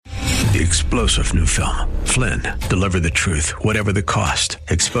The explosive new film, Flynn, deliver the truth, whatever the cost,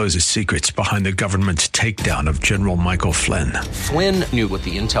 exposes secrets behind the government's takedown of General Michael Flynn. Flynn knew what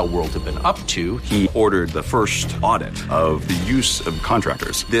the intel world had been up to. He ordered the first audit of the use of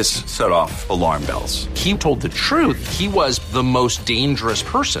contractors. This set off alarm bells. He told the truth. He was the most dangerous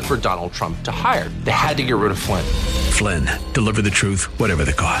person for Donald Trump to hire. They had to get rid of Flynn. Flynn, deliver the truth, whatever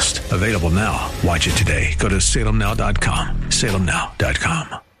the cost. Available now. Watch it today. Go to salemnow.com.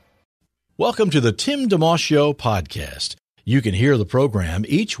 salemnow.com. Welcome to the Tim DeMoss Show podcast. You can hear the program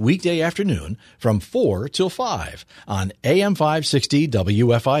each weekday afternoon from 4 till 5 on AM 560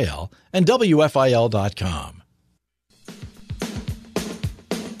 WFIL and WFIL.com.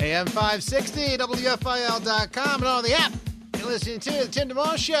 AM 560, WFIL.com, and on the app. You're listening to the Tim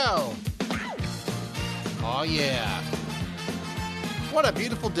DeMoss Show. Oh, yeah. What a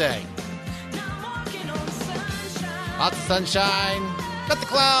beautiful day. Lots of sunshine. Got the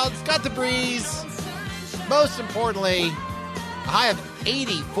clouds, got the breeze. Most importantly, a high of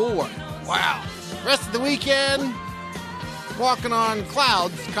 84. Wow. Rest of the weekend, walking on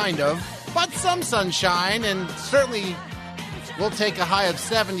clouds, kind of, but some sunshine, and certainly we'll take a high of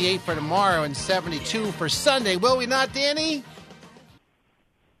 78 for tomorrow and 72 for Sunday. Will we not, Danny?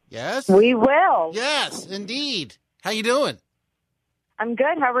 Yes? We will. Yes, indeed. How you doing? I'm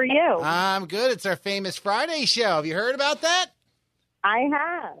good. How are you? I'm good. It's our famous Friday show. Have you heard about that? I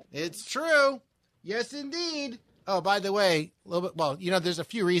have. It's true. Yes, indeed. Oh, by the way, a little bit. Well, there's a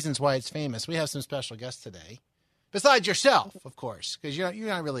few reasons why it's famous. We have some special guests today, besides yourself, of course, because you're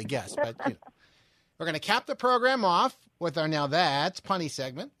not really a guest. But we're going to cap the program off with our Now That's Punny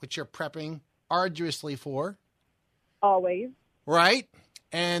segment, which you're prepping arduously for. Always. Right,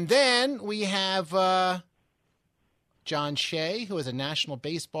 and then we have John Shea, who is a national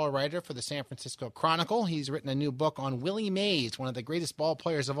baseball writer for the San Francisco Chronicle. He's written a new book on Willie Mays, one of the greatest ball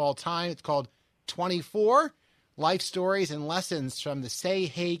players of all time. It's called 24, Life Stories and Lessons from the Say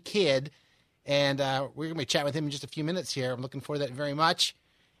Hey Kid. And we're going to be chatting with him in just a few minutes here. I'm looking forward to that very much.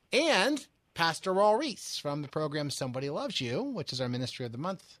 And Pastor Raul Reese from the program Somebody Loves You, which is our Ministry of the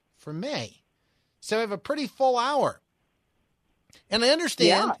Month for May. So we have a pretty full hour. And I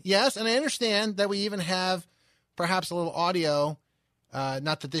understand, yes, and I understand that we even have perhaps a little audio,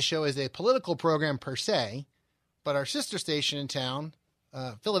 not that this show is a political program per se, but our sister station in town,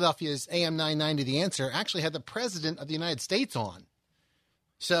 Philadelphia's AM 990 The Answer, actually had the President of the United States on.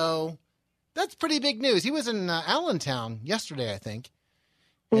 So that's pretty big news. He was in Allentown yesterday, I think.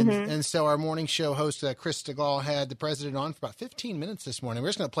 And so our morning show host, Chris Stegall, had the President on for about 15 minutes this morning. We're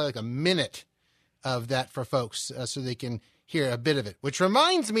just going to play like a minute of that for folks so they can hear a bit of it, which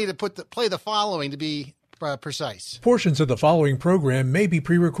reminds me to play the following to be precise. Portions of the following program may be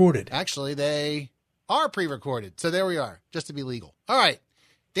pre-recorded. Actually, they are pre-recorded. So there we are, just to be legal. All right.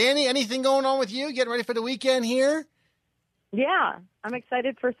 Danny, anything going on with you? Getting ready for the weekend here? Yeah. I'm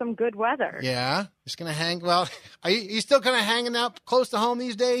excited for some good weather. Yeah. Just going to hang. Well, are you still kind of hanging out close to home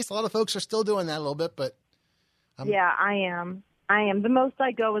these days? A lot of folks are still doing that a little bit, but. Yeah, I am. The most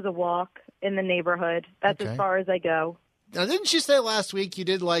I go is a walk in the neighborhood. That's as far as I go. Now, didn't you say last week you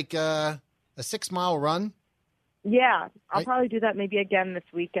did like a 6-mile run? Yeah, I'll probably do that maybe again this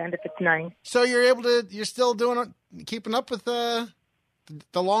weekend if it's nice. So you're still keeping up with the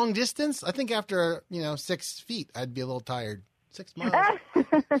long distance? I think after, 6 feet, I'd be a little tired. 6 miles.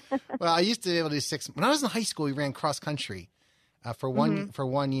 Well, I used to be able to do 6. When I was in high school, we ran cross country for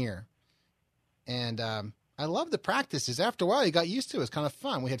 1 year. And I loved the practices. After a while, you got used to it. It was kind of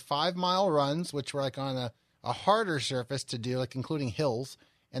fun. We had 5-mile runs, which were like on a harder surface to do, like including hills.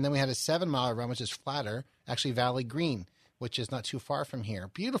 And then we had a 7-mile run, which is flatter, actually Valley Green, which is not too far from here.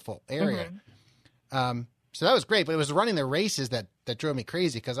 Beautiful area. So that was great, but it was running the races that drove me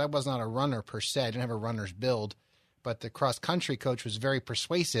crazy because I was not a runner per se. I didn't have a runner's build, but the cross-country coach was very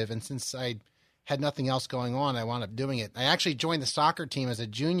persuasive, and since I had nothing else going on, I wound up doing it. I actually joined the soccer team as a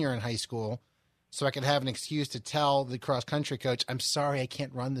junior in high school so I could have an excuse to tell the cross-country coach, I'm sorry I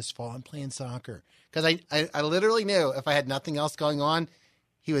can't run this fall. I'm playing soccer. Because I literally knew if I had nothing else going on,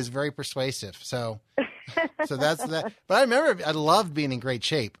 he was very persuasive. So that's that. But I remember I loved being in great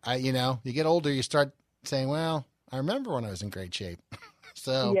shape. You get older, you start saying, well, I remember when I was in great shape.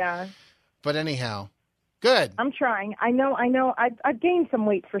 So, yeah. But anyhow, good. I'm trying. I know. I've gained some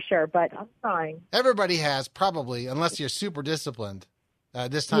weight for sure, but I'm trying. Everybody has probably, unless you're super disciplined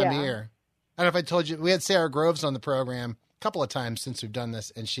this time of year. I don't know if I told you, we had Sarah Groves on the program a couple of times since we've done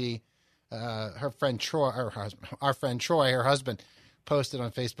this, and she, her friend Troy, our friend Troy, her husband, posted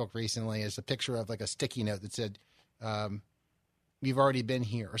on Facebook recently as a picture of like a sticky note that said, you've already been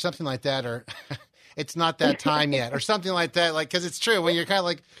here or something like that. Or it's not that time yet, or something like that. Like, because it's true when you're kind of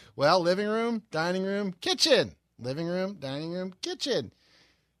like, well, living room, dining room, kitchen, living room, dining room, kitchen.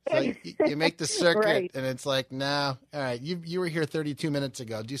 So you make the circuit, right. And it's like, no, all right, you were here 32 minutes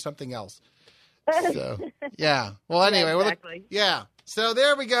ago. Do something else. So, yeah. Well, anyway, exactly. So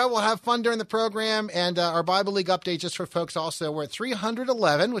there we go. We'll have fun during the program, and our Bible League update just for folks. Also, we're at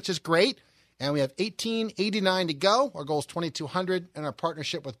 311, which is great, and we have 1889 to go. Our goal is 2,200, and our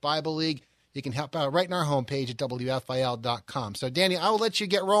partnership with Bible League. You can help out right in our homepage at WFIL.com. So, Danny, I will let you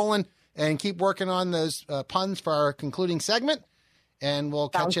get rolling and keep working on those puns for our concluding segment, and we'll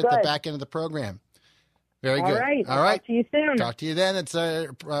catch you at the back end of the program. Very good. All right. Talk to you soon. Talk to you then. It's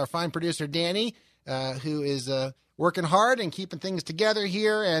our fine producer, Danny, who is working hard and keeping things together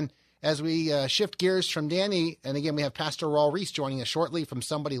here. And as we shift gears from Danny, and again, we have Pastor Raul Reese joining us shortly from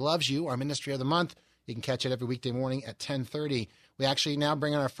Somebody Loves You, our Ministry of the Month. You can catch it every weekday morning at 10:30. We actually now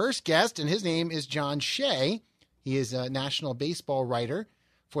bring on our first guest, and his name is John Shea. He is a national baseball writer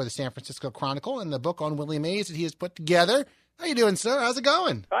for the San Francisco Chronicle and the book on Willie Mays that he has put together. How you doing, sir? How's it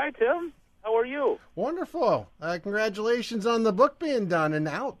going? Hi, Tim. How are you? Wonderful. Congratulations on the book being done and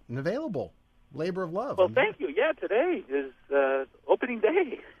out and available. Labor of Love. Well, thank you. Yeah, today is opening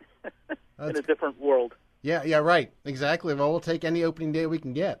day in a different world. Yeah, right. Exactly. Well, we'll take any opening day we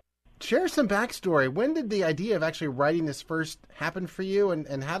can get. Share some backstory. When did the idea of actually writing this first happen for you,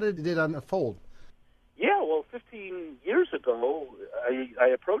 and how did it unfold? Yeah, well, 15 years ago, I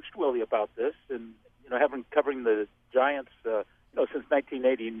approached Willie about this, and having covering the Giants, since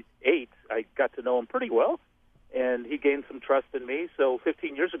 1988, I got to know him pretty well, and he gained some trust in me. So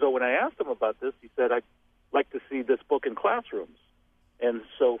 15 years ago, when I asked him about this, he said, I'd like to see this book in classrooms. And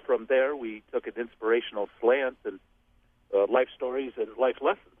so from there, we took an inspirational slant and life stories and life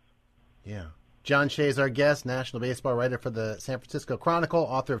lessons. Yeah. John Shea is our guest, national baseball writer for the San Francisco Chronicle,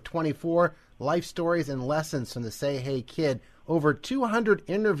 author of 24 life stories and lessons from the Say Hey Kid. Over 200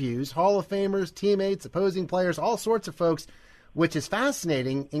 interviews, Hall of Famers, teammates, opposing players, all sorts of folks, which is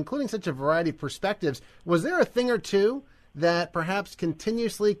fascinating, including such a variety of perspectives. Was there a thing or two that perhaps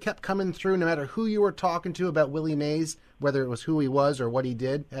continuously kept coming through no matter who you were talking to about Willie Mays, whether it was who he was or what he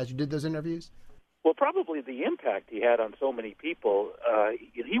did as you did those interviews? Well, probably the impact he had on so many people.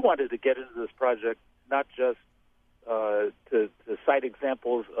 He wanted to get into this project not just to cite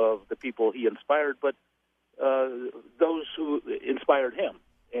examples of the people he inspired, but those who inspired him.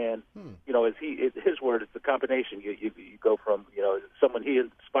 And, as his word, it's a combination. You go from, someone he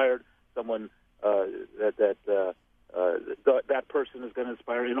inspired, someone that person is going to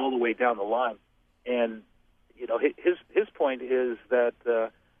inspire, and all the way down the line. And, his point is that,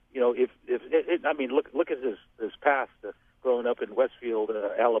 look at his past, growing up in Westfield,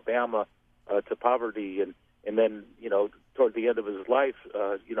 Alabama, to poverty, and then, toward the end of his life,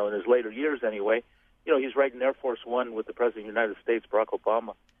 in his later years anyway, he's riding Air Force One with the President of the United States, Barack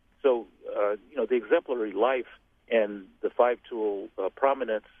Obama. So, the exemplary life and the five-tool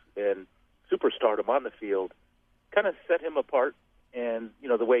prominence and superstardom on the field kind of set him apart. And,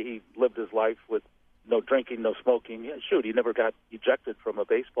 the way he lived his life with no drinking, no smoking. Yeah, shoot, he never got ejected from a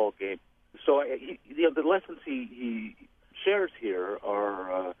baseball game. So, the lessons he shares here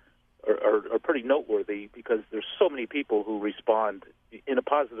are pretty noteworthy because there's so many people who respond in a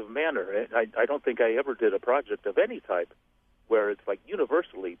positive manner. I don't think I ever did a project of any type where it's like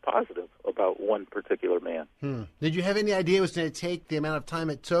universally positive about one particular man. Did you have any idea it was going to take the amount of time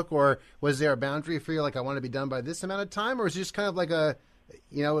it took, or was there a boundary for you, like I want to be done by this amount of time, or was it just kind of like it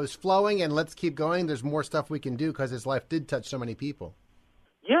was flowing and let's keep going, there's more stuff we can do because his life did touch so many people?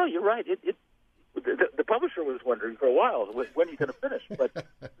 Yeah, you're right. The publisher was wondering for a while, when are you going to finish? But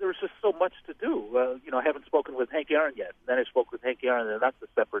there was just so much to do. I haven't spoken with Hank Aaron yet. Then I spoke with Hank Aaron, and that's a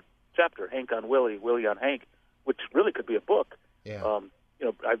separate chapter, Hank on Willie, Willie on Hank, which really could be a book. Yeah.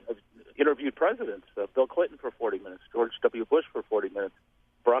 I've interviewed presidents, Bill Clinton for 40 minutes, George W. Bush for 40 minutes.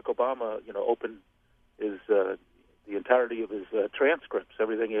 Barack Obama, opened the entirety of his transcripts,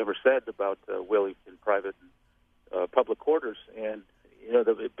 everything he ever said about Willie in private and public quarters. And,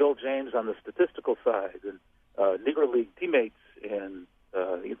 Bill James on the statistical side, and Negro League teammates, and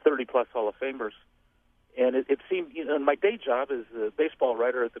 30-plus Hall of Famers. And it seemed, in my day job as a baseball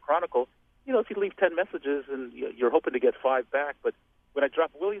writer at the Chronicle, if you leave 10 messages and you're hoping to get 5 back, but when I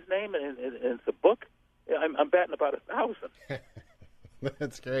drop Willie's name and it's a book, I'm batting about 1,000.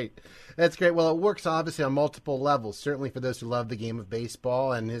 That's great. That's great. Well, it works obviously on multiple levels, certainly for those who love the game of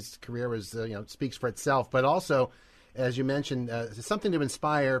baseball, and his career was, speaks for itself, but also, as you mentioned, something to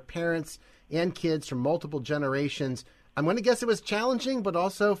inspire parents and kids from multiple generations. I'm going to guess it was challenging, but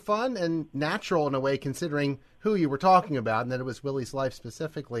also fun and natural in a way, considering who you were talking about, and that it was Willie's life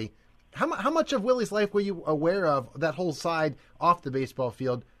specifically. How much of Willie's life were you aware of, that whole side off the baseball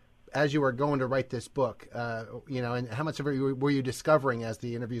field, as you were going to write this book? And how much of it were you discovering as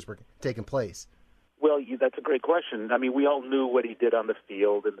the interviews were taking place? Well, that's a great question. I mean, we all knew what he did on the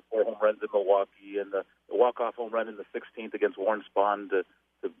field and the 4 home runs in Milwaukee and the walk-off home run in the 16th against Warren Spahn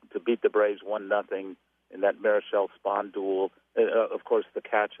to beat the Braves 1-0 in that Marichal-Spahn duel. Of course, the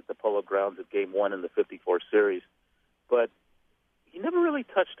catch at the Polo Grounds at Game 1 in the 54 series. But he never really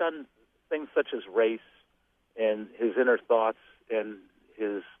touched on things such as race and his inner thoughts and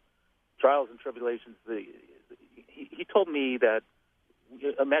his trials and tribulations. He told me that,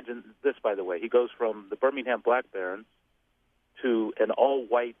 imagine this, by the way, he goes from the Birmingham Black Barons to an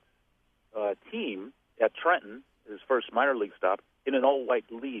all-white team at Trenton, his first minor league stop, in an all-white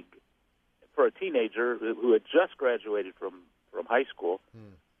league. For a teenager who had just graduated from high school,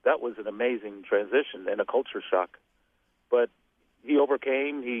 that was an amazing transition and a culture shock. But he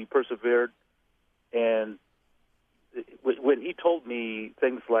overcame, he persevered, and when he told me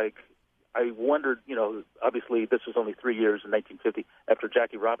things like, I wondered, obviously this was only 3 years in 1950 after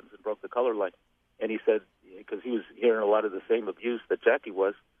Jackie Robinson broke the color line, and he said, because he was hearing a lot of the same abuse that Jackie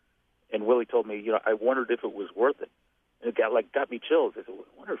was, and Willie told me, I wondered if it was worth it. And it got me chills. I said,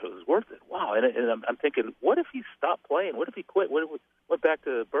 I wonder if it was worth it. Wow. And I'm thinking, what if he stopped playing? What if he quit? What if he went back to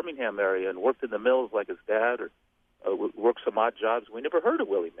the Birmingham area and worked in the mills like his dad, or worked some odd jobs? We never heard of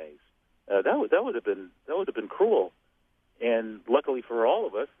Willie Mays. That would have been cruel. And luckily for all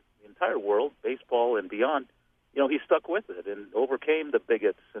of us, the entire world, baseball and beyond, he stuck with it and overcame the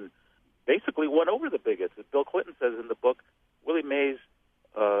bigots and basically won over the bigots. As Bill Clinton says in the book, Willie Mays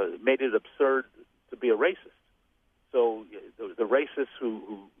made it absurd to be a racist. So the racists who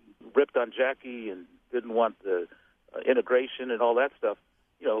ripped on Jackie and didn't want the integration and all that stuff,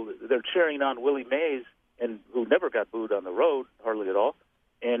 they're cheering on Willie Mays, and who never got booed on the road, hardly at all.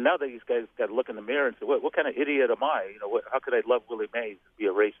 And now these guys got to look in the mirror and say, what kind of idiot am I? How could I love Willie Mays and be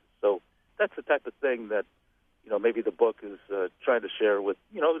a racist? So that's the type of thing that, maybe the book is trying to share with,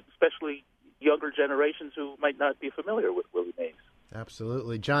 especially younger generations who might not be familiar with Willie Mays.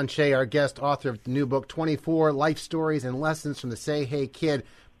 Absolutely. John Shea, our guest, author of the new book, 24 Life Stories and Lessons from the Say Hey Kid.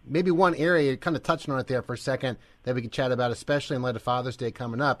 Maybe one area, you kind of touched on it there for a second, that we could chat about, especially in light of Father's Day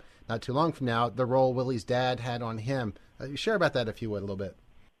coming up, not too long from now, the role Willie's dad had on him. Share about that, if you would, a little bit.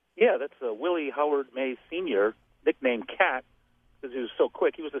 Yeah, that's Willie Howard Mays Sr., nicknamed Cat, because he was so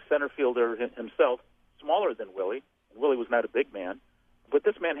quick. He was a center fielder himself, smaller than Willie. Willie was not a big man. But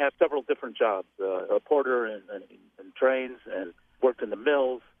this man had several different jobs, a porter and trains, and worked in the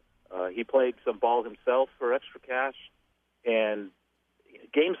mills. He played some ball himself for extra cash. And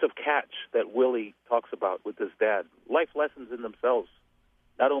games of catch that Willie talks about with his dad, life lessons in themselves,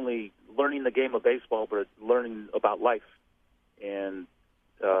 not only learning the game of baseball, but learning about life. And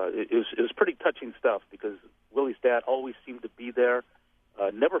it was pretty touching stuff, because Willie's dad always seemed to be there,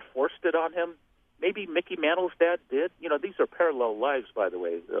 never forced it on him. Maybe Mickey Mantle's dad did. These are parallel lives, by the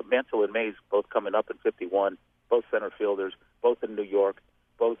way. Mantle and Mays both coming up in 51, both center fielders, both in New York,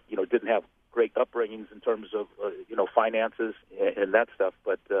 both, didn't have great upbringings in terms of, finances and that stuff,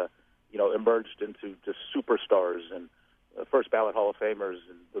 but, emerged into just superstars and first ballot Hall of Famers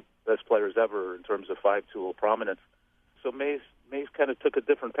and the best players ever in terms of five-tool prominence. So Mays kind of took a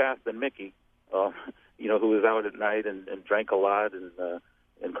different path than Mickey, who was out at night and drank a lot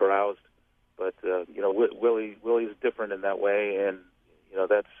and caroused. But, Willie's different in that way, and,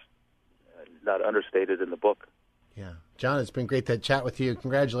 that's not understated in the book. Yeah. John, it's been great to chat with you.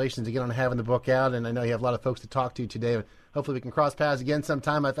 Congratulations again on having the book out, and I know you have a lot of folks to talk to today. Hopefully we can cross paths again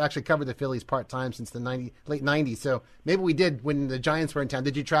sometime. I've actually covered the Phillies part-time since the late 90s, so maybe we did when the Giants were in town.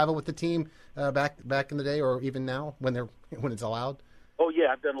 Did you travel with the team back in the day, or even now when it's allowed? Oh, yeah,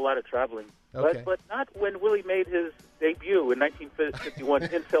 I've done a lot of traveling, okay. but not when Willie made his debut in 1951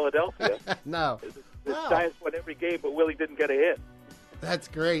 in Philadelphia. No. The Giants won every game, but Willie didn't get a hit. That's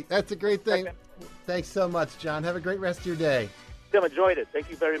great. That's a great thing. Okay. Thanks so much, John. Have a great rest of your day. Tim, enjoyed it. Thank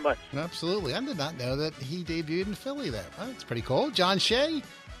you very much. Absolutely. I did not know that he debuted in Philly there. Oh, that's pretty cool. John Shea,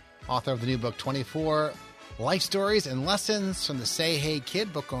 author of the new book, 24 Life Stories and Lessons from the Say Hey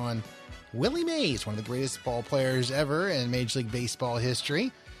Kid, book on Willie Mays, one of the greatest ball players ever in Major League Baseball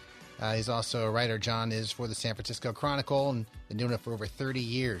history. He's also a writer. John is for the San Francisco Chronicle and been doing it for over 30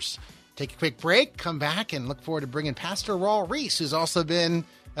 years. Take a quick break, come back, and look forward to bringing Pastor Raul Reese, who's also been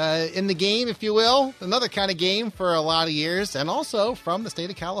in the game, if you will, another kind of game for a lot of years, and also from the state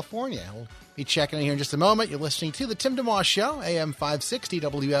of California. We'll be checking in here in just a moment. You're listening to The Tim DeMoss Show, AM 560,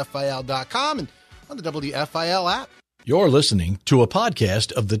 WFIL.com, and on the WFIL app. You're listening to a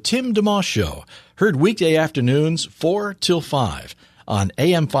podcast of The Tim DeMoss Show, heard weekday afternoons 4 till 5 on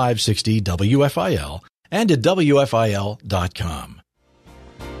AM 560 WFIL and at WFIL.com.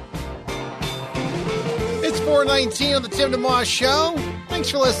 It's 4:19 on the Tim DeMoss Show. Thanks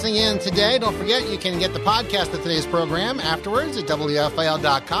for listening in today. Don't forget, you can get the podcast of today's program afterwards at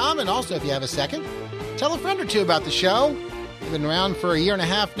WFIL.com. And also, if you have a second, tell a friend or two about the show. We've been around for a year and a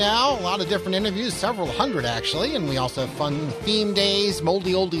half now. A lot of different interviews, several hundred actually. And we also have fun theme days,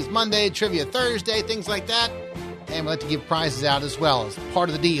 Moldy Oldies Monday, Trivia Thursday, things like that. And we like to give prizes out as well as part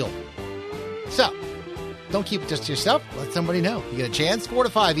of the deal. So, don't keep it just to yourself. Let somebody know. You get a chance, 4 to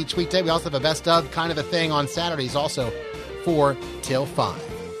 5 each weekday. We also have a best of kind of a thing on Saturdays, also 4 till 5.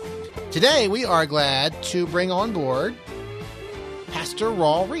 Today, we are glad to bring on board Pastor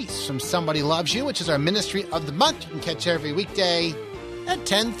Raul Ries from Somebody Loves You, which is our Ministry of the Month. You can catch every weekday at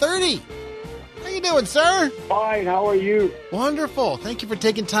 10:30. How you doing, sir? Fine. How are you? Wonderful. Thank you for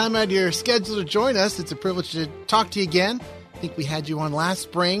taking time out of your schedule to join us. It's a privilege to talk to you again. I think we had you on last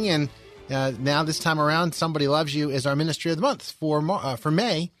spring, and now this time around, Somebody Loves You is our Ministry of the Month for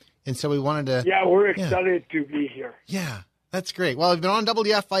May, and so we wanted to... Yeah, we're excited to be here. Yeah, that's great. Well, we've been on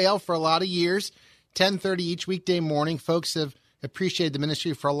WFIL for a lot of years, 10:30 each weekday morning. Folks have appreciated the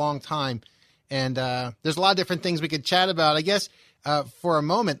ministry for a long time, and there's a lot of different things we could chat about. I guess for a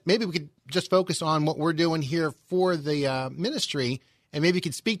moment, maybe we could just focus on what we're doing here for the ministry, and maybe you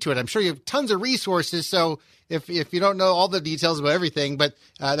could speak to it. I'm sure you have tons of resources, so if you don't know all the details about everything, but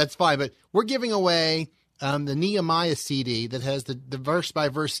that's fine. But we're giving away the Nehemiah CD that has the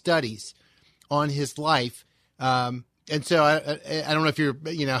verse-by-verse studies on his life. And so I don't know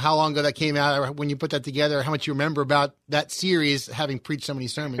if how long ago that came out, or when you put that together, or how much you remember about that series, having preached so many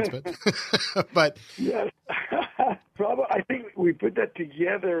sermons. But yes, probably. I think we put that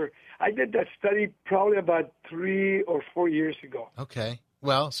together. I did that study probably about 3 or 4 years ago. Okay.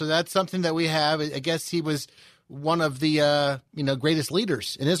 Well, so that's something that we have. I guess he was one of the greatest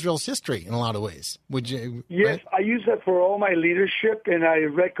leaders in Israel's history in a lot of ways. Would you? Yes, right? I use that for all my leadership, and I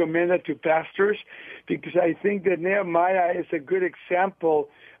recommend it to pastors because I think that Nehemiah is a good example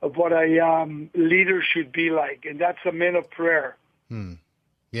of what a leader should be like, and that's a man of prayer.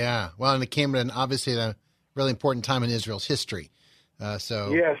 Yeah. Well, and it came at obviously a really important time in Israel's history.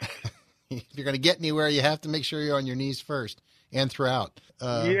 So yes, if you're going to get anywhere, you have to make sure you're on your knees first and throughout.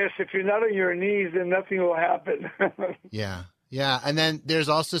 Yes, if you're not on your knees, then nothing will happen. Yeah. And then there's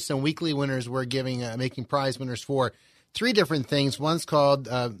also some weekly winners we're giving, making prize winners for 3 different things. One's called,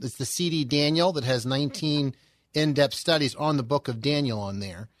 it's the CD Daniel that has 19 in-depth studies on the book of Daniel on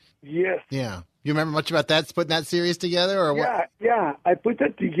there. Yes. Yeah. You remember much about that, putting that series together? Or what? Yeah. I put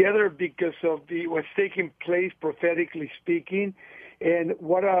that together because of what's taking place prophetically speaking, and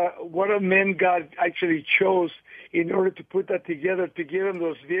what a man God actually chose in order to put that together, to give him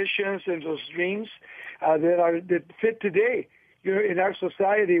those visions and those dreams that fit today, in our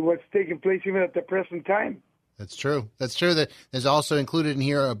society, what's taking place even at the present time. That's true. That there's also included in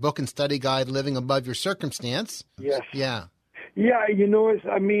here a book and study guide, Living Above Your Circumstance. Yes. Yeah. Yeah, I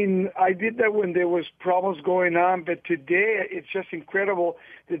did that when there was problems going on, but today it's just incredible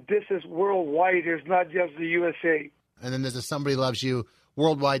that this is worldwide. It's not just the USA. And then there's a Somebody Loves You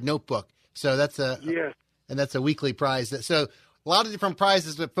worldwide notebook. So that's yes. And that's a weekly prize. So a lot of different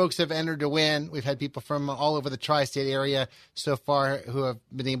prizes that folks have entered to win. We've had people from all over the tri-state area so far who have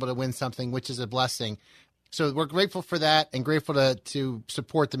been able to win something, which is a blessing. So we're grateful for that and grateful to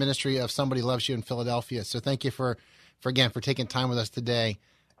support the ministry of Somebody Loves You in Philadelphia. So thank you for taking time with us today.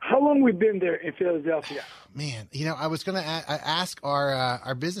 How long we've been there in Philadelphia? Man, I was going to ask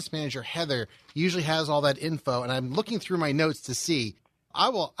our business manager, Heather, usually has all that info, and I'm looking through my notes to see. I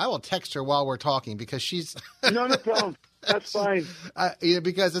will text her while we're talking because she's... No problem. That's fine.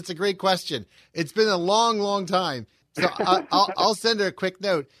 Because it's a great question. It's been a long, long time. So I'll send her a quick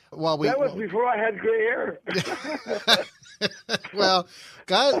note while we... That was before I had gray hair. Well,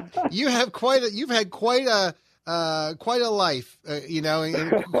 God, you've had quite a life,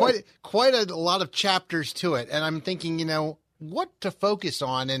 and quite a lot of chapters to it. And I'm thinking, what to focus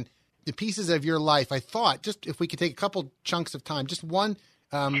on and the pieces of your life. I thought just if we could take a couple chunks of time, just one.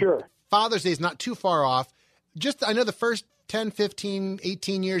 Sure. Father's Day is not too far off. I know the first 10, 15,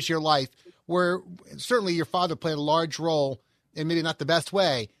 18 years of your life where certainly your father played a large role and maybe not the best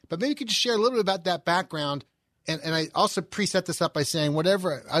way, but maybe you could just share a little bit about that background. And I also preset this up by saying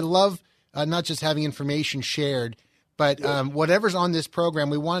whatever, I love not just having information shared, but whatever's on this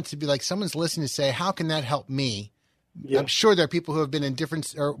program, we want it to be like someone's listening to say, how can that help me? Yeah. I'm sure there are people who have been in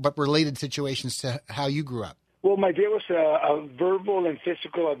different but related situations to how you grew up. Well, my dad was a verbal and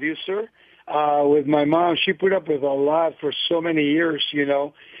physical abuser with my mom. She put up with a lot for so many years,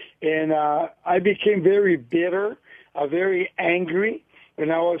 and I became very bitter very angry when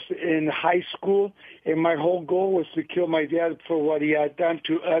I was in high school, and my whole goal was to kill my dad for what he had done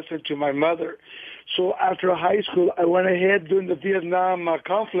to us and to my mother. So after high school, I went ahead during the Vietnam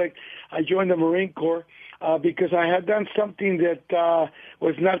conflict. I joined the Marine Corps because I had done something that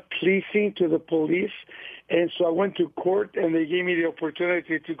was not pleasing to the police. And so I went to court, and they gave me the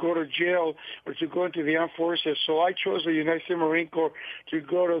opportunity to go to jail or to go into the armed forces. So I chose the United States Marine Corps to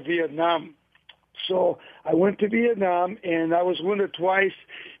go to Vietnam. So I went to Vietnam, and I was wounded twice.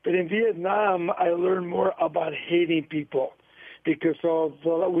 But in Vietnam, I learned more about hating people because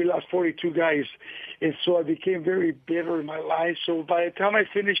we lost 42 guys. And so I became very bitter in my life. So by the time I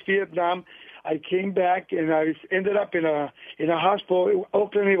finished Vietnam, I came back, and I ended up in a hospital,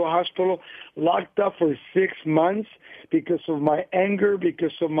 Oakland Naval Hospital, locked up for 6 months because of my anger,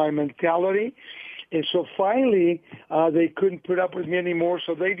 because of my mentality. And so finally, they couldn't put up with me anymore,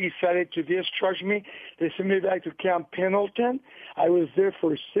 so they decided to discharge me. They sent me back to Camp Pendleton. I was there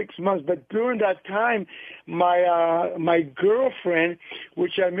for 6 months, but during that time, my girlfriend,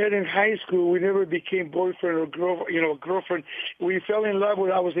 which I met in high school, we never became boyfriend or girlfriend. We fell in love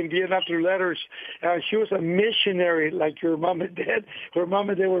when I was in Vietnam through letters. She was a missionary, like your mom and dad. Her mom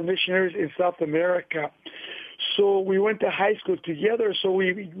and dad were missionaries in South America. So we went to high school together. So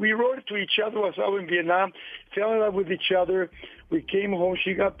we wrote to each other while I was in Vietnam, fell in love with each other. We came home.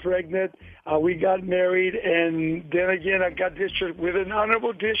 She got pregnant. We got married. And then again, I got discharged with an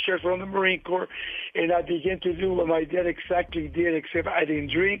honorable discharge from the Marine Corps. And I began to do what my dad exactly did, except I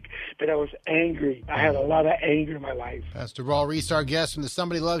didn't drink, but I was angry. I had a lot of anger in my life. Pastor Raul Ries, our guest from the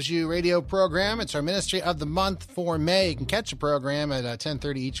Somebody Loves You radio program. It's our Ministry of the Month for May. You can catch the program at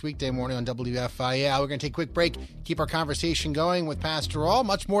 10:30 each weekday morning on WFIL. We're going to take a quick break, keep our conversation going with Pastor Raul.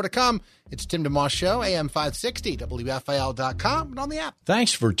 Much more to come. It's Tim DeMoss Show, AM 560, WFIL.com, and on the app.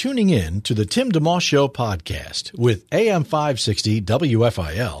 Thanks for tuning in to the Tim DeMoss Show podcast with AM 560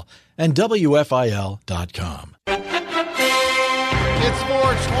 WFIL and WFIL.com. It's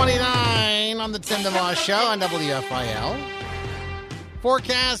 4:29 on the Tim DeMoss Show on WFIL.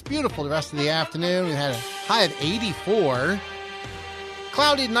 Forecast, beautiful the rest of the afternoon. We had a high of 84.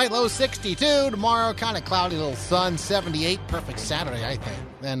 Cloudy tonight, low 62. Tomorrow, kind of cloudy, little sun, 78. Perfect Saturday, I think.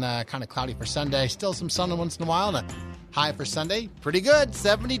 Then kind of cloudy for Sunday. Still some sun once in a while. And a high for Sunday, pretty good,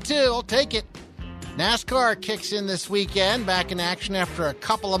 72. I'll take it. NASCAR kicks in this weekend, back in action after a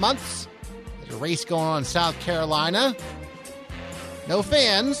couple of months. There's a race going on in South Carolina. No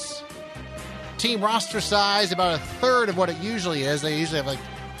fans. Team roster size, about a third of what it usually is. They usually have like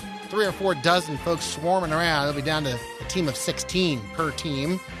 3 or 4 dozen folks swarming around. They'll be down to a team of 16 per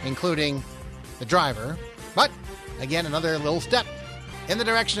team, including the driver. But, again, another little step in the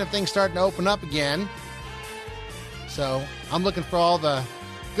direction of things starting to open up again. So I'm looking for all the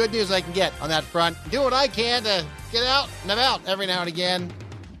good news I can get on that front. Do what I can to get out and about every now and again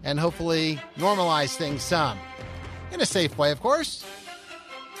and hopefully normalize things some. In a safe way, of course.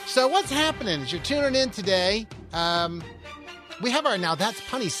 So what's happening as you're tuning in today? We have our Now That's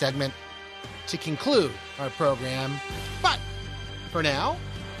Punny segment to conclude our program. But for now,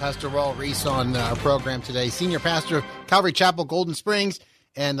 Pastor Raul Ries on our program today, Senior Pastor of Calvary Chapel, Golden Springs.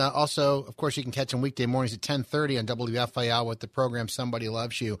 And also, of course, you can catch him weekday mornings at 10:30 on WFIL with the program Somebody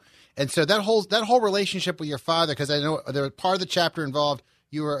Loves You. And so that whole relationship with your father, because I know there was part of the chapter involved,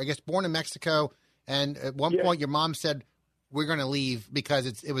 you were, I guess, born in Mexico. And at one point, your mom said, we're going to leave because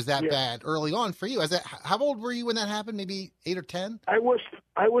it was that bad early on for you. How old were you when that happened? Maybe 8 or 10? I was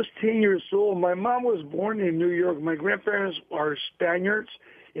 10 years old. My mom was born in New York. My grandparents are Spaniards,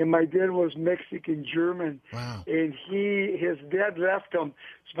 and my dad was Mexican German. Wow. And his dad left him,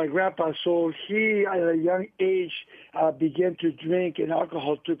 my grandpa. So he, at a young age, began to drink, and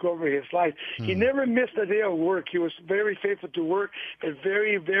alcohol took over his life. He never missed a day of work. He was very faithful to work, but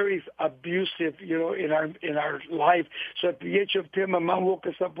very, very abusive, in our life. So at the age of 10, my mom woke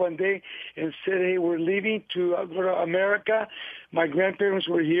us up one day and said, hey, we're leaving to go to America. My grandparents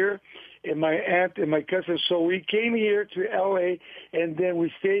were here, and my aunt and my cousin. So we came here to L.A., and then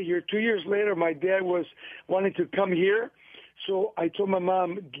we stayed here. 2 years later, my dad was wanting to come here. So I told my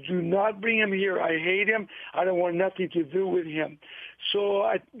mom, do not bring him here. I hate him. I don't want nothing to do with him. So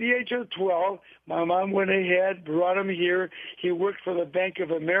at the age of 12, my mom went ahead, brought him here. He worked for the Bank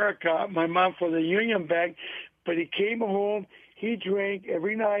of America, my mom for the Union Bank. But he came home. He drank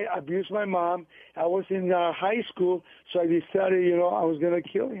every night, abused my mom. I was in high school, so I decided, I was going to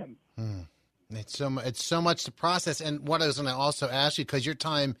kill him. It's so much to process. And what I was going to also ask you, because your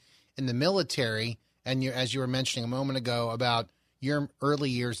time in the military, and as you were mentioning a moment ago about your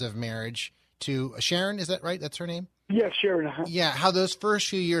early years of marriage to Sharon, is that right? That's her name? Yes, Sharon. Yeah, how those first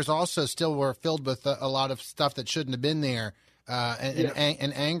few years also still were filled with a lot of stuff that shouldn't have been there,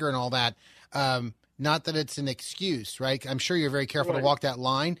 and anger and all that. Not that it's an excuse, right? I'm sure you're very careful to walk that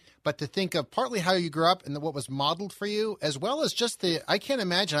line, but to think of partly how you grew up and what was modeled for you, as well as just I can't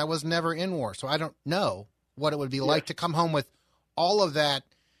imagine, I was never in war, so I don't know what it would be like to come home with all of that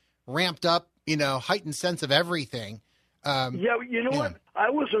ramped up, heightened sense of everything. You know what? I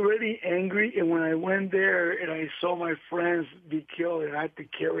was already angry, and when I went there and I saw my friends be killed and I had to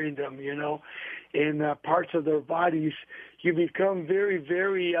carry them, in parts of their bodies, you become very,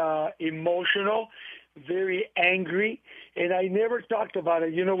 very emotional, very angry, and I never talked about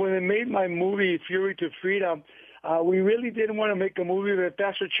it. When I made my movie, Fury to Freedom, we really didn't want to make a movie, but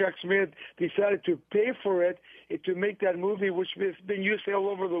Pastor Chuck Smith decided to pay for it to make that movie, which has been used all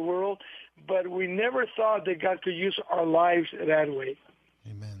over the world, but we never thought that God could use our lives that way.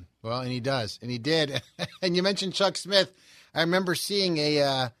 Amen. Well, and he does, and he did. And you mentioned Chuck Smith. I remember seeing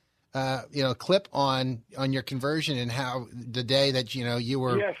a clip on your conversion and how the day that you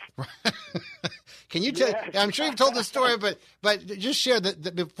were. Yes. Can you tell? Yes. I'm sure you've told the story, but just share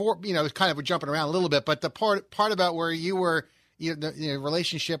that before. Kind of we're jumping around a little bit, but the part about where you were, the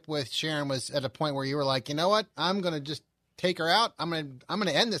relationship with Sharon was at a point where you were like, you know what, I'm going to just take her out. I'm going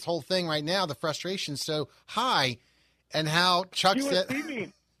to end this whole thing right now. The frustration's so high, and how Chuck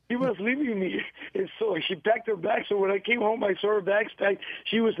said. He was leaving me, and so she packed her bags. So when I came home, I saw her bags packed.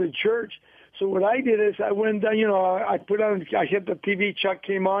 She was in church. So what I did is I went down, I hit the TV. Chuck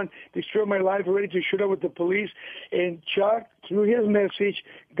came on, destroyed my life, ready to shoot up with the police. And Chuck, through his message,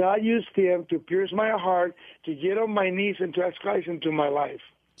 God used him to pierce my heart, to get on my knees and to ask Christ into my life.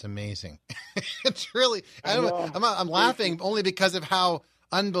 It's amazing. It's really, I'm laughing only because of how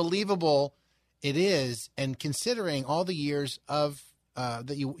unbelievable it is, and considering all the years of that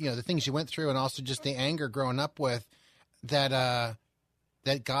the things you went through, and also just the anger growing up with that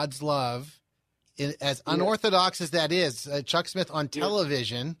God's love, as unorthodox as that is, Chuck Smith on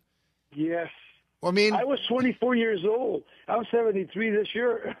television. Yes. I mean, I was 24 years old. I'm 73 this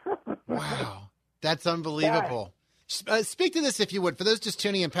year. Wow. That's unbelievable. Yeah. Speak to this, if you would. For those just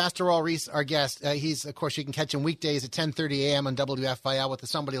tuning in, Pastor Raul Ries, our guest, he's, of course, you can catch him weekdays at 10:30 a.m. on WFIL with the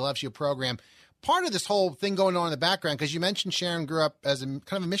Somebody Loves You program. Part of this whole thing going on in the background, because you mentioned Sharon grew up as kind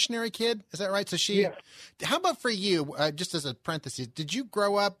of a missionary kid. Is that right? So how about for you, just as a parenthesis, did you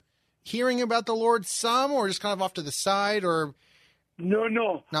grow up hearing about the Lord some, or just kind of off to the side, or? No.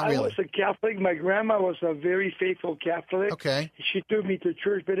 Not really. I was a Catholic. My grandma was a very faithful Catholic. Okay. She took me to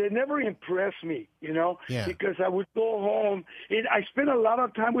church, but it never impressed me, because I would go home. And I spent a lot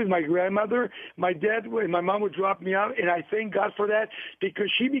of time with my grandmother. My dad and my mom would drop me out, and I thank God for that,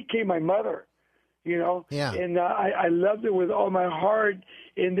 because she became my mother. Yeah. And I loved it with all my heart.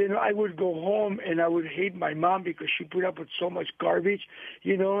 And then I would go home and I would hate my mom because she put up with so much garbage,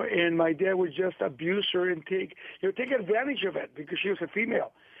 and my dad would just abuse her and take advantage of it because she was a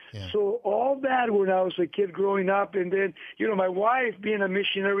female. Yeah. So all that when I was a kid growing up, and then, my wife being a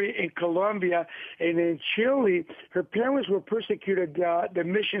missionary in Colombia and in Chile, her parents were persecuted. The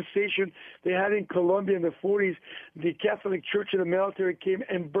mission station they had in Colombia in the 40s, the Catholic Church and the military came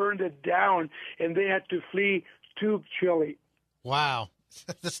and burned it down, and they had to flee to Chile. Wow.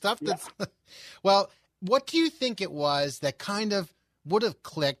 The stuff that's well, what do you think it was that kind of would have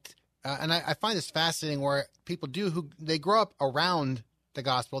clicked? And I find this fascinating, where people they grow up around the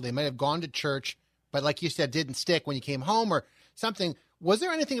gospel. They might have gone to church, but like you said, didn't stick when you came home or something. Was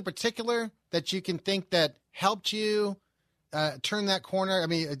there anything in particular that you can think that helped you turn that corner? I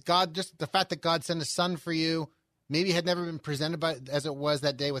mean, God, just the fact that God sent a son for you, maybe had never been presented as it was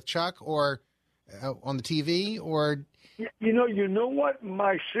that day with Chuck, or on the TV, or. You know what?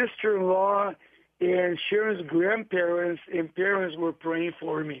 My sister-in-law and Sharon's grandparents and parents were praying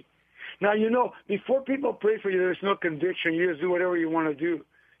for me. Now, before people pray for you, there's no conviction. You just do whatever you want to do,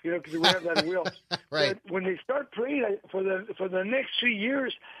 because we have that will. Right. But when they start praying, for the next 3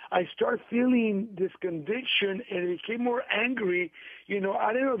 years, I start feeling this conviction, and it became more angry. I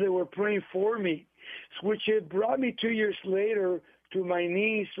didn't know they were praying for me, which it brought me 2 years later to my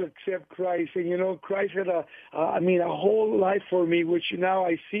knees to accept Christ. And, Christ had a whole life for me, which now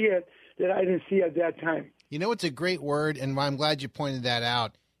I see it that I didn't see at that time. It's a great word, and I'm glad you pointed that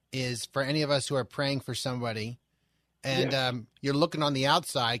out, is for any of us who are praying for somebody, and you're looking on the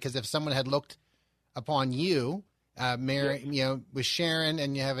outside, because if someone had looked upon you, with Sharon,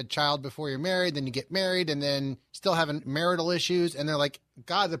 and you have a child before you're married, then you get married, and then still having marital issues, and they're like,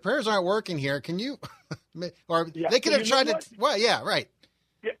 God, the prayers aren't working here. Can you? Or they could have tried to. Well, yeah, right.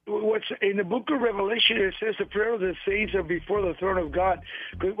 What's in the book of Revelation, it says the prayer of the saints are before the throne of God.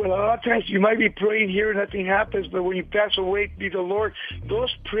 Well, a lot of times you might be praying here and nothing happens, but when you pass away, be the Lord,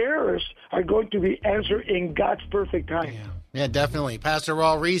 those prayers are going to be answered in God's perfect time. Yeah, definitely. Pastor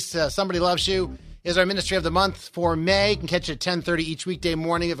Raul Ries, Somebody Loves You, is our Ministry of the Month for May. You can catch it at 10:30 each weekday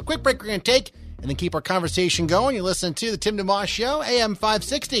morning. We have a quick break we're going to take and then keep our conversation going. You listen to the Tim DeMoss Show, AM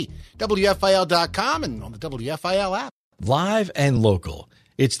 560, WFIL.com, and on the WFIL app. Live and local.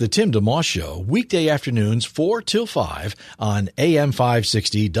 It's the Tim DeMoss Show, weekday afternoons 4 till 5 on AM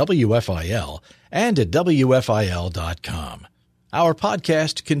 560 WFIL and at WFIL.com. Our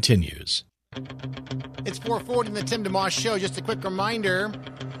podcast continues. It's 4:40 in the Tim DeMoss Show. Just a quick reminder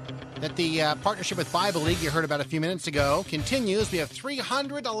that the partnership with Bible League you heard about a few minutes ago continues. We have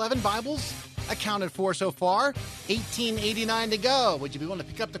 311 Bibles accounted for so far, $18.89 to go. Would you be willing to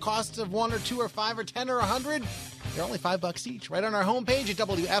pick up the costs of 1 or 2 or 5 or 10 or 100? They're only $5 each. Right on our homepage at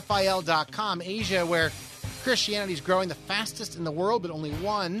WFIL.com. Asia, where Christianity is growing the fastest in the world, but only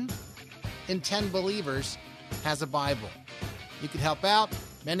 1 in 10 believers has a Bible. You can help out.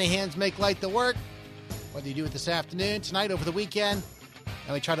 Many hands make light the work. Whether you do it this afternoon, tonight, over the weekend,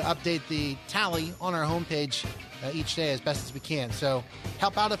 and we try to update the tally on our homepage each day as best as we can. So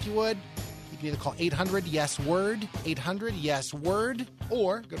help out if you would. You can either call 800-YES-WORD, 800-YES-WORD,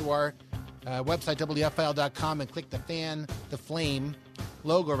 or go to our website, WFIL.com, and click the flame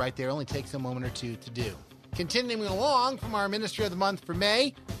logo right there. It only takes a moment or two to do. Continuing along from our Ministry of the Month for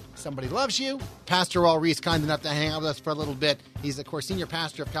May, Somebody Loves You. Pastor Raul Ries, kind enough to hang out with us for a little bit. He's, of course, senior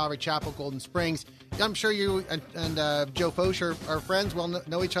pastor of Calvary Chapel, Golden Springs. I'm sure you and Joe Foch are friends. Well,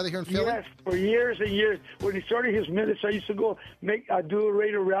 know each other here in Philly? Yes, for years and years. When he started his ministry, I used to go do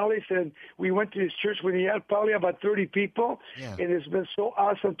radio rallies, and we went to his church when he had probably about 30 people. Yeah. And it's been so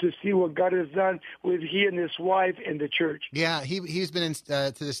awesome to see what God has done with he and his wife and the church. Yeah, he's been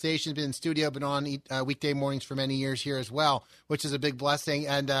to the station, been in studio, been on weekday mornings for many years here as well, which is a big blessing.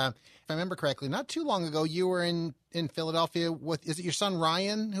 And if I remember correctly, not too long ago, you were in Philadelphia with, is it your son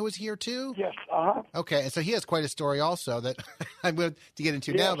Ryan who was here too? Yes. Okay, and so he has quite a story also that I'm going to get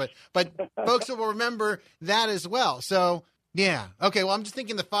into now, but folks will remember that as well. So yeah, okay. Well, I'm just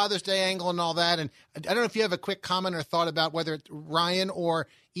thinking the Father's Day angle and all that, and I don't know if you have a quick comment or thought about whether it's Ryan or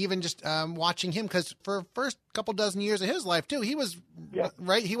even just watching him, because for first couple dozen years of his life too, he was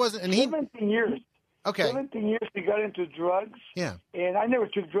right. He wasn't, and 17 years. Okay. 17 years he got into drugs. Yeah. And I never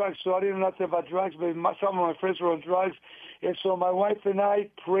took drugs, so I didn't know nothing about drugs, but some of my friends were on drugs. And so my wife and I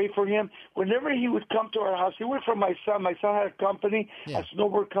prayed for him. Whenever he would come to our house, he worked for my son. My son had a company, a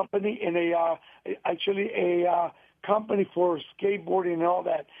snowboard company, and a company for skateboarding and all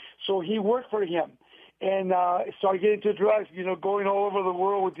that. So he worked for him. And started getting into drugs, going all over the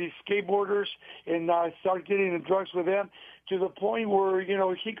world with these skateboarders, and started getting into drugs with them to the point where,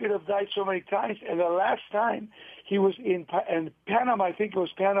 he could have died so many times. And the last time he was in Panama, I think it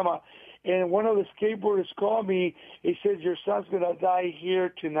was Panama, and one of the skateboarders called me. He said, your son's going to die here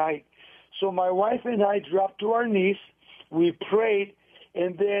tonight. So my wife and I dropped to our knees. We prayed.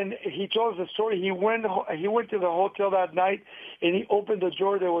 And then he told us the story. He went to the hotel that night, and he opened the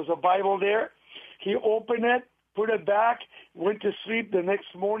door. There was a Bible there. He opened it, put it back, went to sleep. The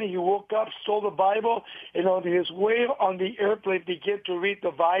next morning he woke up, stole the Bible, and on his way on the airplane began to read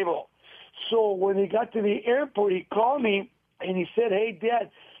the Bible. So when he got to the airport, he called me, and he said, hey, Dad,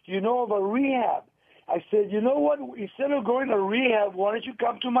 you know of a rehab? I said, you know what? Instead of going to rehab, why don't you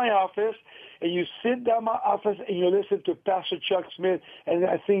come to my office, and you sit down in my office, and you listen to Pastor Chuck Smith, and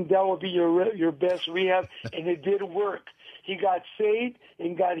I think that will be your best rehab. And it did work. He got saved,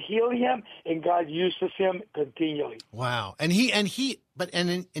 and God healed him, and God uses him continually. Wow. And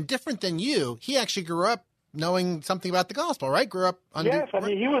different than you, he actually grew up knowing something about the gospel, right? Grew up under... Yes,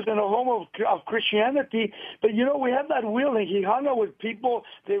 he was in a home of Christianity, but we have that willing. He hung out with people.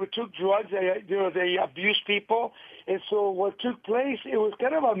 They took drugs. They abused people. And so what took place, it was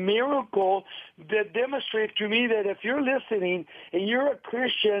kind of a miracle that demonstrated to me that if you're listening and you're a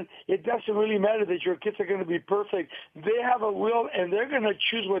Christian, it doesn't really matter that your kids are going to be perfect. They have a will, and they're going to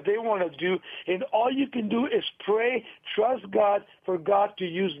choose what they want to do. And all you can do is pray, trust God for God to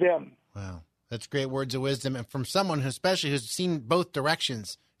use them. Wow. That's great words of wisdom, and from someone who's seen both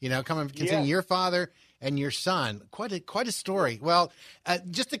directions, considering your father and your son. Quite a story. Well,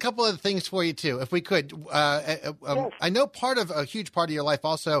 just a couple of things for you, too, if we could. I know a huge part of your life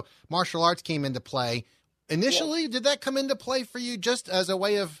also, martial arts came into play. Initially, did that come into play for you just as a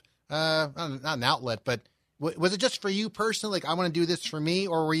way of, not an outlet, but was it just for you personally, like, I want to do this for me,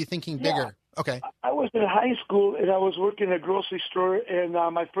 or were you thinking bigger? Okay. I was in high school, and I was working in a grocery store, and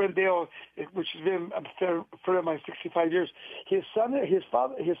my friend Dale, which has been a friend of mine 65 years, his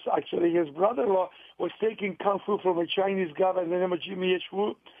brother-in-law was taking Kung Fu from a Chinese guy by the name of Jimmy H.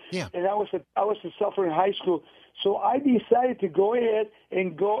 Wu. Yeah. And I was in Suffern High School. So I decided to go ahead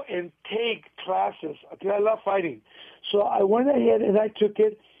and take classes because I love fighting. So I went ahead and I took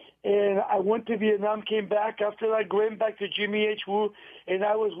it. And I went to Vietnam, came back. After that, went back to Jimmy H. Wu, and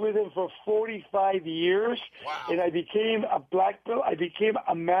I was with him for 45 years. Wow. And I became a black belt. I became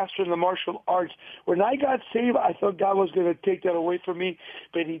a master in the martial arts. When I got saved, I thought God was going to take that away from me,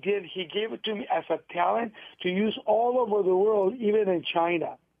 but He did. He gave it to me as a talent to use all over the world, even in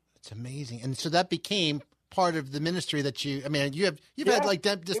China. It's amazing. And so that became part of the ministry that you've had like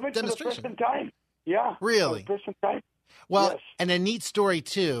demonstration. Even time. Yeah. Really? Present time. Well, yes. And a neat story,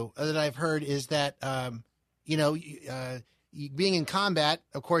 too, that I've heard is that, being in combat,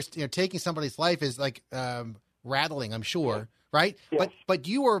 of course, taking somebody's life is like rattling, I'm sure, right? Yes. But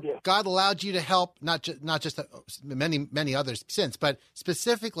you were, God allowed you to help, not just many others since, but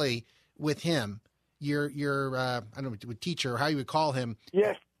specifically with him, your I don't know, teacher, or how you would call him.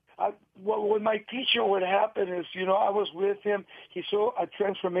 Yes. With my teacher, what happened is, I was with him. He saw a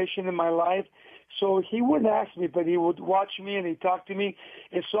transformation in my life. So he wouldn't ask me, but he would watch me and he'd talk to me.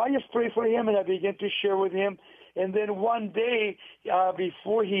 And so I just prayed for him and I began to share with him. And then one day,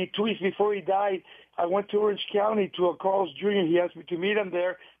 2 weeks before he died, I went to Orange County to a Carl's Jr. He asked me to meet him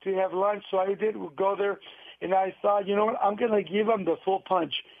there to have lunch. So I did go there. And I thought, you know what, I'm going to give him the full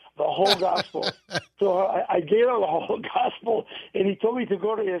punch, the whole gospel. So I gave him the whole gospel. And he told me to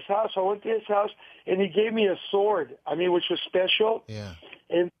go to his house. I went to his house and he gave me a sword, which was special. Yeah.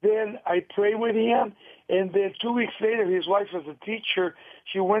 And then I prayed with him, and then 2 weeks later, his wife was a teacher.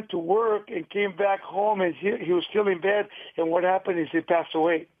 She went to work and came back home, and he was still in bed. And what happened is he passed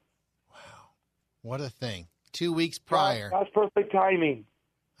away. Wow. What a thing. 2 weeks prior. That's perfect timing.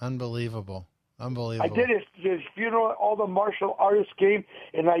 Unbelievable. I did his funeral. All the martial artists came,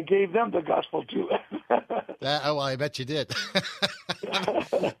 and I gave them the gospel, too. I bet you did.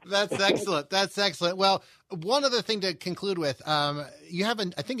 That's excellent. That's excellent. Well, one other thing to conclude with, you have,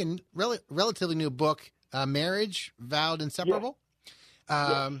 a relatively new book, Marriage, Vowed Inseparable.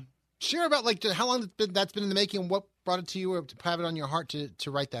 Yes. Share about how long that's been in the making and what brought it to you or to have it on your heart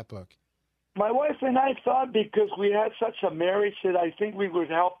to write that book. My wife and I thought because we had such a marriage that I think we would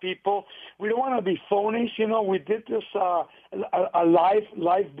help people. We don't want to be phonies, We did this a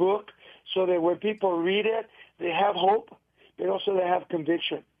live book so that when people read it, they have hope, but also they have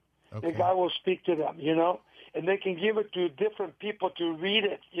conviction. Okay. That God will speak to them, and they can give it to different people to read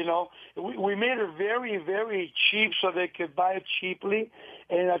it, We made it very, very cheap so they could buy it cheaply,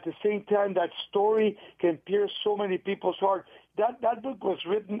 and at the same time, that story can pierce so many people's heart. That book was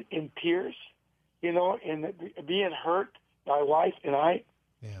written in tears, and being hurt, my wife and I.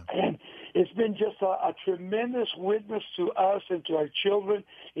 Yeah. And it's been just a tremendous witness to us and to our children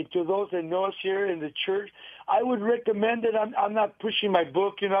and to those that know us here in the church. I would recommend it. I'm not pushing my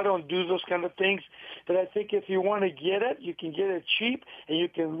book. I don't do those kind of things. But I think if you want to get it, you can get it cheap and you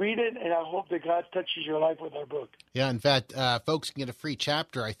can read it. And I hope that God touches your life with our book. Yeah, in fact, folks can get a free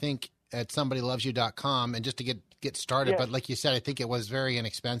chapter, I think, at somebodylovesyou.com, and just to get started. Yes. But like you said, I think it was very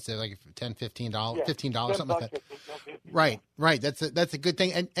inexpensive, like $10, $15, $15, something like that. Right. That's a good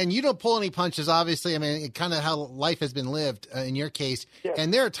thing. And you don't pull any punches, obviously. I mean, kind of how life has been lived in your case. Yes.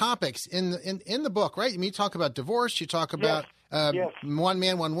 And there are topics in the book, right? I mean, you talk about divorce, you talk about one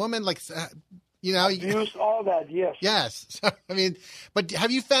man, one woman, abuse, all that. Yes. Yes. So, I mean, but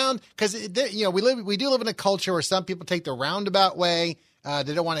have you found, because we do live in a culture where some people take the roundabout way.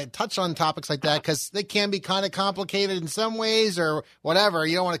 They don't want to touch on topics like that because they can be kind of complicated in some ways or whatever.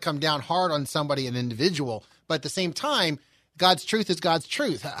 You don't want to come down hard on somebody, an individual. But at the same time, God's truth is God's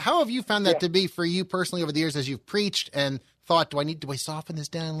truth. How have you found that to be for you personally over the years as you've preached and thought, do I soften this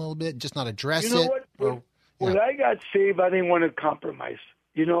down a little bit, just not address it? What? When I got saved, I didn't want to compromise.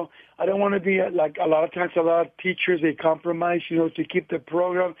 I don't want to be like a lot of times, a lot of teachers, they compromise, to keep the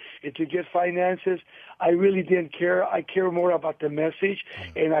program and to get finances. I really didn't care. I care more about the message,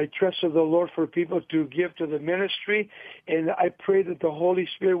 and I trusted the Lord for people to give to the ministry, and I pray that the Holy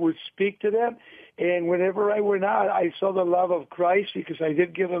Spirit would speak to them. And whenever I went out, I saw the love of Christ because I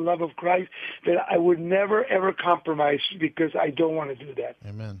did give the love of Christ, but I would never, ever compromise because I don't want to do that.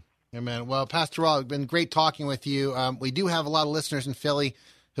 Amen. Amen. Well, Pastor Raul, it's been great talking with you. We do have a lot of listeners in Philly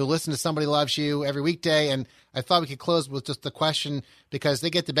who listen to Somebody Loves You every weekday, and I thought we could close with just the question because they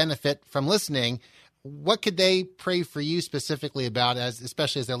get the benefit from listening. What could they pray for you specifically about,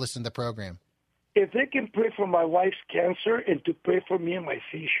 especially as they're listening to the program? if they can pray for my wife's cancer and to pray for me and my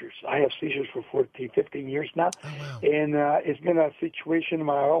seizures. I have seizures for 15 years now. Oh, wow. And it's been a situation in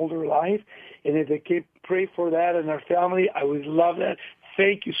my older life. And if they can pray for that and our family, I would love that.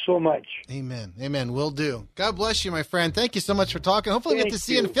 Thank you so much. Amen. Amen. Will do. God bless you, my friend. Thank you so much for talking. Hopefully we get to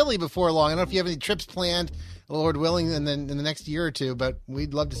see you in Philly before long. I don't know if you have any trips planned, Lord willing, in the next year or two, but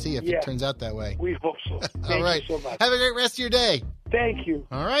we'd love to see you if it turns out that way. We hope so. All right. You so much. Have a great rest of your day. Thank you.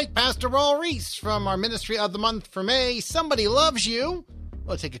 All right. Pastor Raul Reese from our Ministry of the Month for May. Somebody Loves You.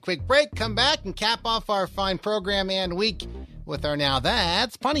 We'll take a quick break, come back, and cap off our fine program and week with our Now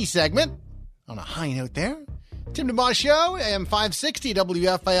That's Punny segment. On a high note there. Tim DeMoss Show, AM560,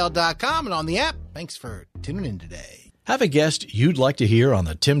 WFIL.com, and on the app. Thanks for tuning in today. Have a guest you'd like to hear on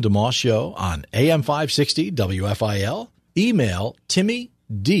the Tim DeMoss Show on AM560 WFIL? Email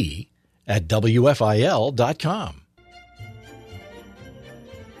timmyd@wfil.com.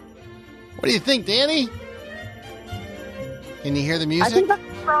 What do you think, Danny? Can you hear the music? I think that's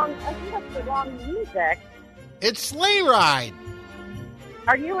the wrong music. It's Sleigh Ride.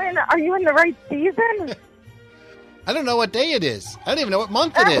 Are you in the right season? I don't know what day it is. I don't even know what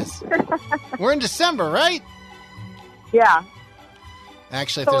month it is. We're in December, right? Yeah.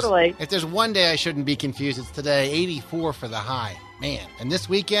 Actually, totally. If there's one day I shouldn't be confused, it's today. 84 for the high. Man. And this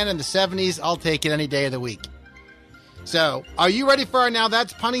weekend in the 70s, I'll take it any day of the week. So, are you ready for our Now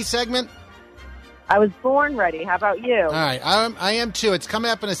That's Punny segment? I was born ready. How about you? All right. I am too. It's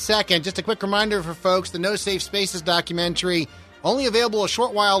coming up in a second. Just a quick reminder for folks, the No Safe Spaces documentary, only available a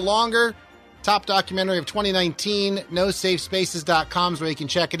short while longer. Top documentary of 2019, nosafespaces.com is where you can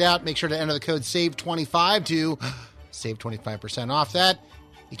check it out. Make sure to enter the code SAVE25 to save 25% off that.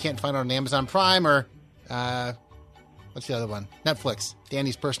 You can't find it on Amazon Prime or, what's the other one? Netflix,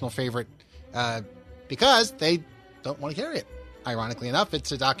 Danny's personal favorite, because they don't want to carry it. Ironically enough,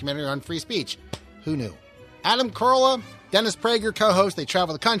 it's a documentary on free speech. Who knew? Adam Carolla, Dennis Prager, co-host. They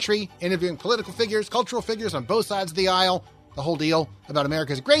travel the country, interviewing political figures, cultural figures on both sides of the aisle. The whole deal about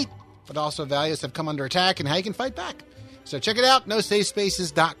America's great, but also values have come under attack and how you can fight back. So check it out,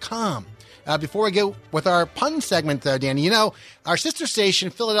 nosafespaces.com. Before we go with our pun segment, Danny, our sister station,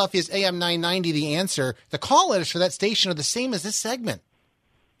 Philadelphia's AM 990, The Answer, the call letters for that station are the same as this segment.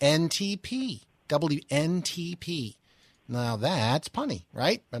 NTP. WNTP. Now that's punny,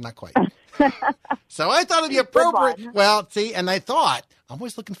 right? But not quite. So I thought it'd be appropriate. Well, see, and I thought, I'm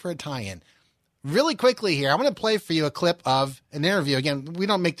always looking for a tie-in. Really quickly here, I'm going to play for you a clip of an interview. Again, we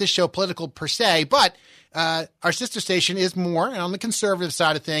don't make this show political per se, but our sister station is more on the conservative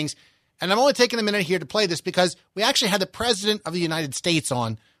side of things. And I'm only taking a minute here to play this because we actually had the President of the United States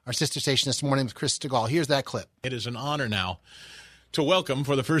on our sister station this morning with Chris Stigall. Here's that clip. It is an honor now to welcome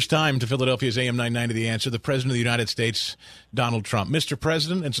for the first time to Philadelphia's AM 990 The Answer, the President of the United States, Donald Trump. Mr.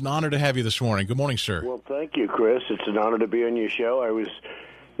 President, it's an honor to have you this morning. Good morning, sir. Well, thank you, Chris. It's an honor to be on your show. I was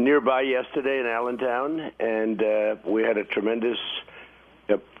nearby yesterday in Allentown, and we had a tremendous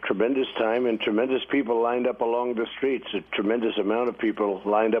time and tremendous people lined up along the streets, a tremendous amount of people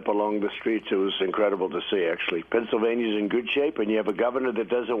lined up along the streets. It was incredible to see, actually. Pennsylvania's in good shape, and you have a governor that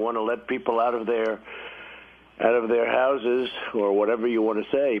doesn't want to let people out of their houses or whatever you want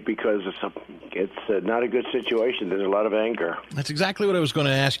to say because it's not a good situation. There's a lot of anger. That's exactly what I was going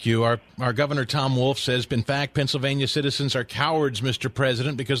to ask you. Our Governor Tom Wolf says, in fact, Pennsylvania citizens are cowards, Mr.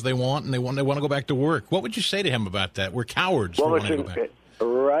 President, because they want to go back to work. What would you say to him about that? We're cowards. Well,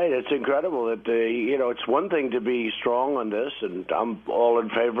 right. It's incredible that it's one thing to be strong on this, and I'm all in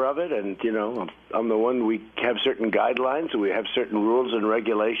favor of it. And I'm the one. We have certain guidelines, we have certain rules and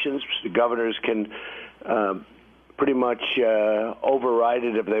regulations. The governors can pretty much override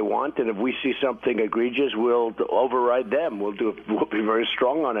it if they want, and if we see something egregious, we'll override them. We'll be very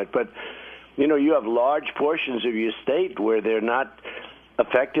strong on it. But you have large portions of your state where they're not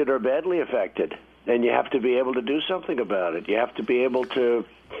affected or badly affected, and you have to be able to do something about it. You have to be able to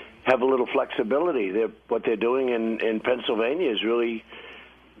have a little flexibility. What they're doing in Pennsylvania is really,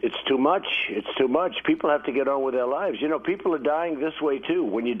 it's too much. It's too much. People have to get on with their lives. People are dying this way too.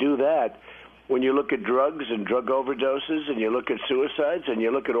 When you do that, when you look at drugs and drug overdoses and you look at suicides and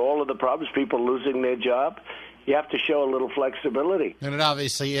you look at all of the problems, people losing their job, you have to show a little flexibility. And it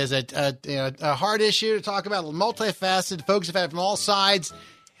obviously is a hard issue to talk about, multifaceted. Folks have had it from all sides.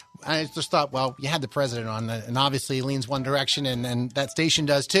 I just thought, well, you had the president on, and obviously he leans one direction, and that station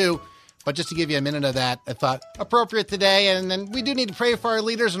does too. But just to give you a minute of that, I thought appropriate today. And then we do need to pray for our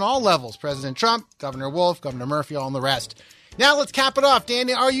leaders on all levels. President Trump, Governor Wolf, Governor Murphy, all and the rest. Now let's cap it off.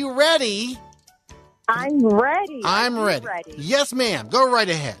 Danny, are you ready? I'm ready. I'm ready. Yes, ma'am. Go right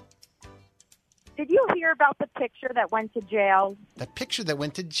ahead. Did you hear about the picture that went to jail? The picture that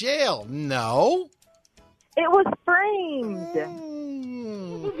went to jail? No. It was framed. I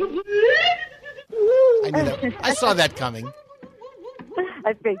knew that. I saw that coming.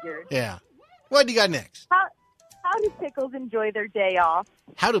 I figured. Yeah. What do you got next? How do pickles enjoy their day off?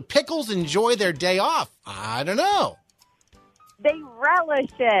 How do pickles enjoy their day off? I don't know. They relish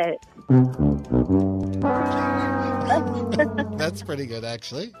it. That's pretty good,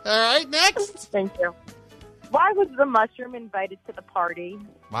 actually. All right, next. Thank you. Why was the mushroom invited to the party?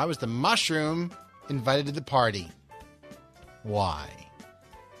 Why was the mushroom invited to the party? Why?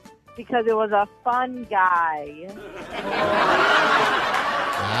 Because it was a fun guy.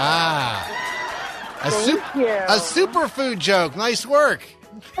 A superfood joke. Nice work.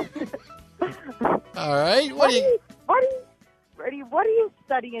 All right. What do you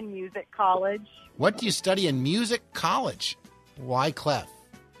study in music college? What do you study in music college? Why Clef?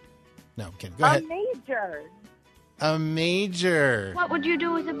 No, I'm kidding. Go ahead. A major. A major. What would you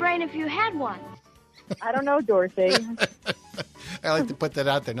do with a brain if you had one? I don't know, Dorothy. I like to put that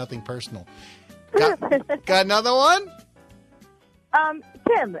out there. Nothing personal. Got another one?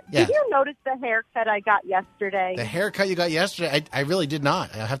 Tim, Yeah. Did you notice the haircut I got yesterday? The haircut you got yesterday? I really did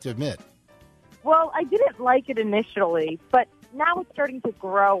not. I have to admit. Well, I didn't like it initially, but now it's starting to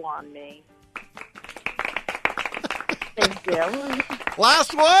grow on me. Thank you.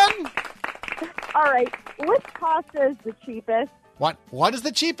 Last one? All right. Which pasta is the cheapest? What is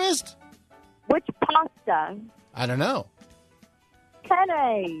the cheapest? Which pasta? I don't know.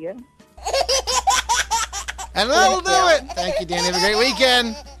 Penne. And that'll do it. Thank you, Danny. Have a great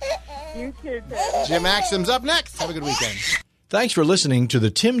weekend. You too, Tim. Jim Maxim's up next. Have a good weekend. Thanks for listening to the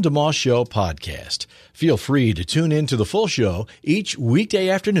Tim DeMoss Show podcast. Feel free to tune in to the full show each weekday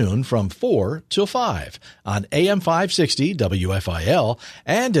afternoon from 4 till 5 on AM 560 WFIL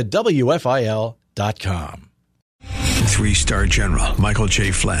and at WFIL.com. 3-star General Michael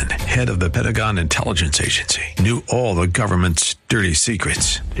J. Flynn, head of the Pentagon Intelligence Agency, knew all the government's dirty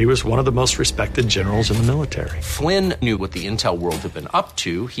secrets. He was one of the most respected generals in the military. Flynn knew what the intel world had been up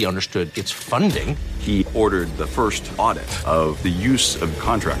to. He understood its funding. He ordered the first audit of the use of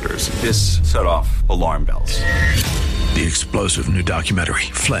contractors. This set off alarm bells. The explosive new documentary,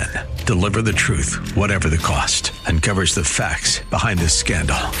 Flynn, Deliver the Truth, Whatever the Cost, uncovers the facts behind this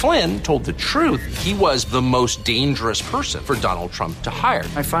scandal. Flynn told the truth. He was the most dangerous person for Donald Trump to hire.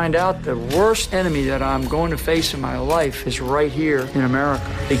 I find out the worst enemy that I'm going to face in my life is right here in America.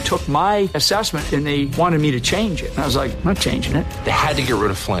 They took my assessment and they wanted me to change it. And I was like, I'm not changing it. They had to get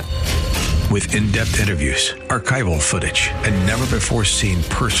rid of Flynn. With in-depth interviews, archival footage, and never-before-seen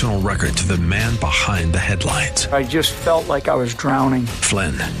personal records of the man behind the headlines. I just felt like I was drowning.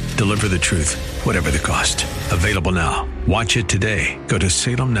 Flynn, Deliver the Truth, Whatever the Cost. Available now. Watch it today. Go to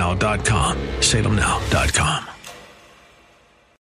salemnow.com. salemnow.com.